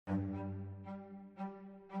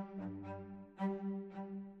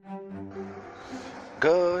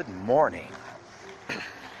Good morning.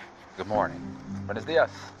 Good morning. Buenos dias.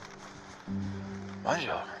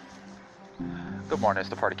 Bonjour. Good morning, it's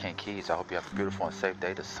the Party King Keys. I hope you have a beautiful and safe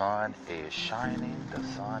day. The sun is shining.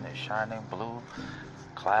 Blue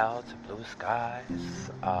clouds, blue skies.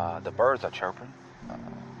 The birds are chirping.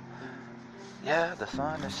 Yeah, the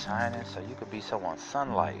sun is shining, so you could be someone's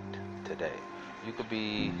sunlight today. You could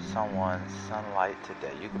be someone's sunlight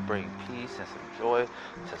today. You could bring peace and some joy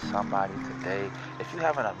to somebody today. If you're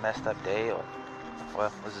having a messed up day, or,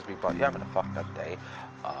 well, let's just be blunt, you're having a fucked up day,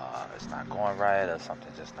 it's not going right, or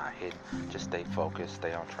something's just not hitting, just stay focused,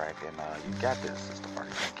 stay on track, and you got this. It's the Party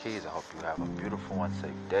King Keys. I hope you have a beautiful and safe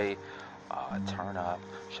day. Turn up.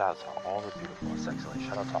 Shout out to all the beautiful and sexy ladies.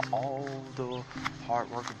 Shout out to all the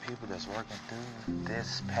hard-working people that's working through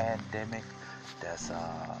this pandemic, that's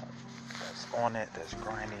on it, that's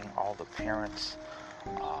grinding. All the parents,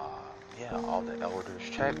 all the elders.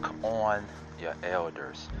 Check on your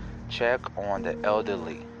elders. Check on the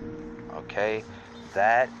elderly. Okay,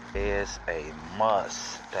 that is a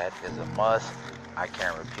must. That is a must. I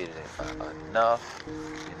can't repeat it enough.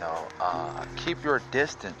 Keep your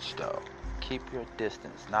distance though. Keep your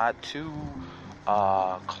distance. Not too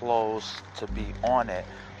close to be on it,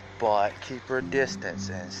 but keep your distance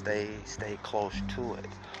and stay close to it.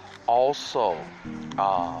 Also,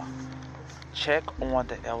 check on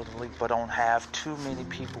the elderly, but don't have too many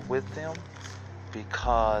people with them,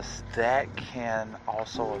 because that can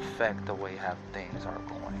also affect the way how things are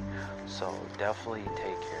going. So definitely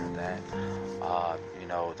take care of that.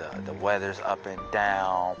 The weather's up and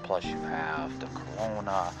down, plus you have the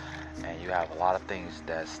corona, and you have a lot of things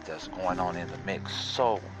that's going on in the mix.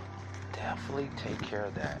 So definitely take care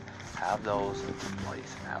of that. Have those in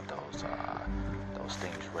place and have those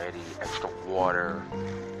things ready. Extra water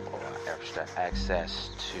or extra access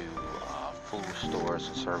to food stores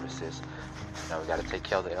and services. We got to take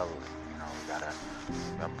care of the elderly. We got to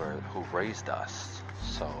remember who raised us.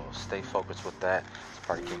 So stay focused with that. It's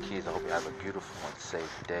Party King Keys. I hope you have a beautiful and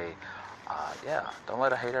safe day. Don't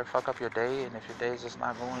let a hater fuck up your day. And if your day is just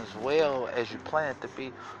not going as well as you plan it to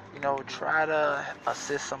be, try to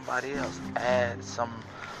assist somebody else. Add some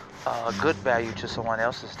good value to someone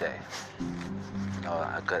else's day.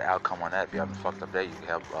 A good outcome on that. If you have a fucked up day, you can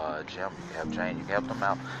help Jim, you can help Jane, you can help them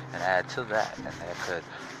out and add to that, and that could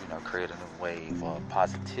create a new wave of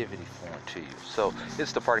positivity flowing to you. So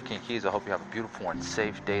it's the Party King Keys. I hope you have a beautiful and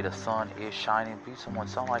safe day. The sun is shining. Be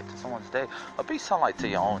someone's sunlight to someone's day, or be sunlight to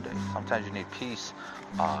your own day. Sometimes you need peace,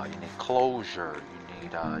 you need closure, you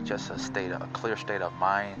need just a clear state of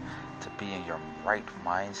mind to be in your right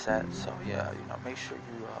mindset. So make sure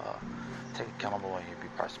you take accountable and you be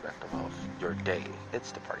perspective of your day.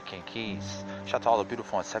 It's the Party King Keys. Shout out to all the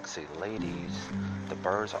beautiful and sexy ladies. The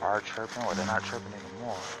birds are chirping, or they're not chirping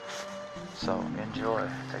anymore. So enjoy.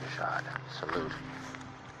 Take a shot. Salute.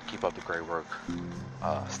 Keep up the great work.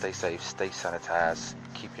 Stay safe. Stay sanitized.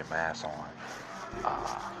 Keep your mask on.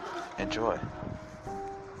 Enjoy.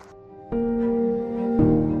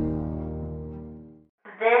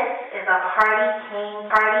 This is a Party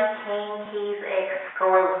King Keys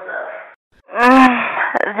exclusive.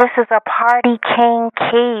 This is a Party King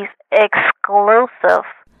Keys exclusive.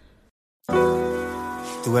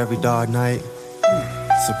 Through every dark night,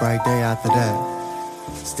 it's a bright day after that.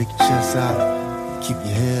 Stick your chest out, keep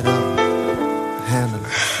your head up, handle it.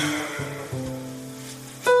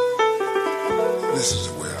 This is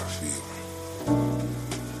the way I feel.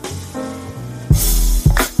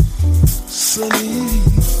 Sunny.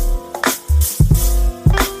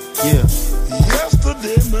 Yeah.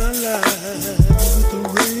 Yesterday my life with the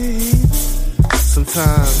rain.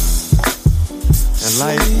 Sometimes in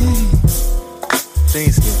life,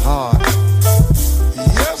 things get hard.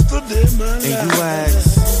 Yesterday my life and you ask,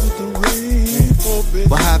 with the rain.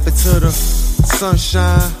 What happened to the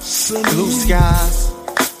sunshine, blue skies?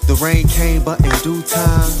 The rain came but in due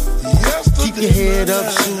time. Keep your head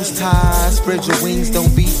up, shoes tied, spread your wings,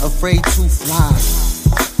 don't be afraid to fly.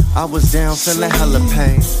 I was down feeling hella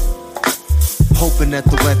pain, hoping that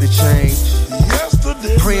the weather changed,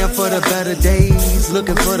 praying for the better days,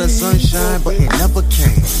 looking for the sunshine, but it never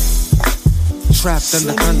came. Trapped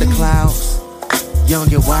under thunderclouds,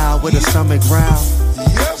 young and wild with a stomach growl.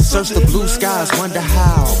 Search the blue skies, wonder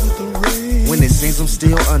how, when it seems I'm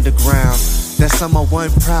still underground. That's something I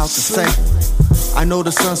wasn't proud to say. I know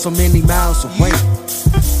the sun so many miles away.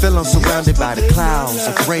 Feel I'm surrounded by the clouds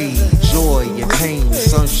of gray, joy and pain,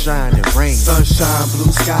 sunshine and rain. Sunshine,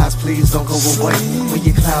 blue skies, please don't go away. When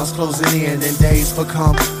your clouds closing in and days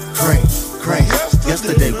become gray.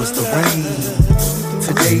 Yesterday was the rain.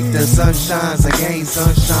 Today the sun shines again,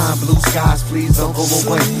 sunshine, blue skies, please don't go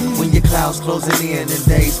away. When your clouds closing in and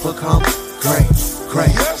days become gray,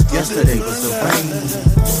 gray. Yesterday was the rain,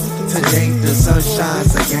 today the sun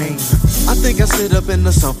shines again. I think I sit up in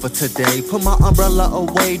the sun for today. Put my umbrella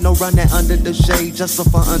away, no running under the shade, just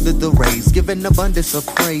suffer under the rays, giving abundance of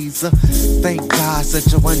praise. Thank God,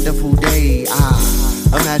 such a wonderful day.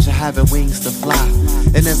 Imagine having wings to fly,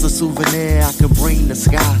 and as a souvenir I can bring the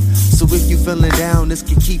sky. So if you feeling down, this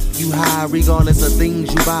can keep you high. Regardless of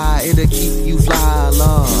things you buy, it'll keep you fly.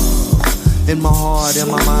 Love in my heart, in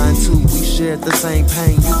my mind too. We shared the same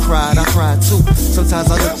pain. You cried, I cried too. Sometimes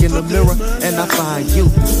I look in the mirror and I find you.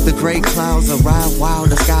 The gray clouds arrive while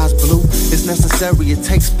the sky's blue. It's necessary, it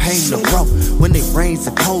takes pain to grow. When it rains,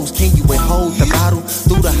 it pours. Can you hold the bottle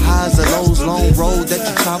through the highs and lows? Long road that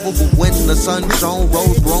you travel, but when the sun shone,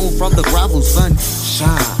 rose grown from the gravel.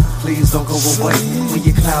 Sunshine, please don't go away. When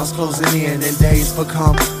your clouds closing in and days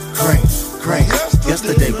become gray, gray.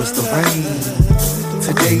 Yesterday was the rain,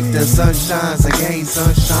 today the sun shines again.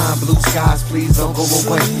 Sunshine, blue skies, please don't go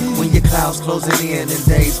away. When your clouds closing in and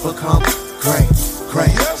days become gray,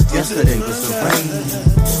 gray. Yesterday was the rain,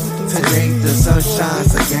 today the sun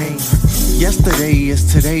shines again. Yesterday is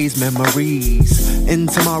today's memories, and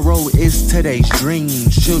tomorrow is today's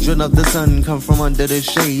dreams. Children of the sun, come from under the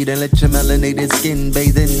shade and let your melanated skin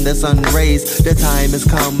bathe in the sun rays. The time has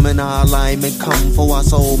come and our alignment come for our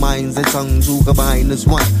soul, minds and tongue to combine as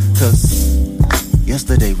one. Cause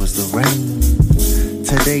yesterday was the rain,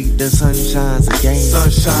 today the sun shines again.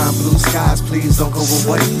 Sunshine, blue skies, please don't go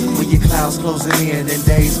away. When your clouds closing in and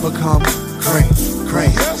days become gray, gray.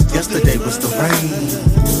 Yesterday was the rain,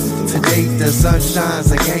 today the sun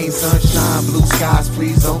shines again. Sunshine, blue skies,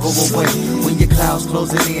 please don't go away. When your clouds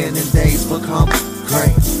closing in and days become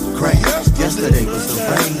gray, gray. Yesterday was the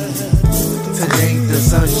rain, today the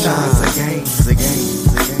sun shines again, again,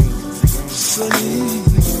 again,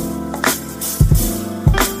 again.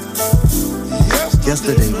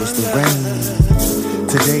 Yesterday was the rain,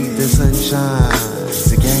 today the sun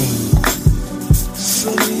shines again.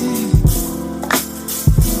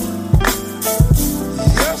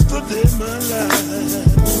 Yesterday my life,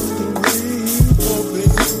 the rain for me.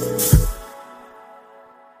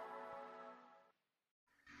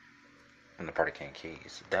 On the Party King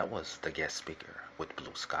Keys, that was the guest speaker with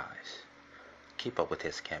Blue Skies. Keep up with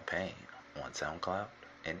his campaign on SoundCloud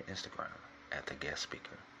and Instagram at the guest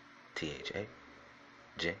speaker. THAJUESTSPEAKAA.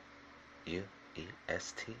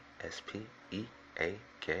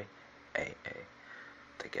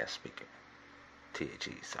 The guest speaker. THE,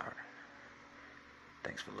 sorry.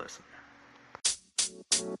 Thanks for listening.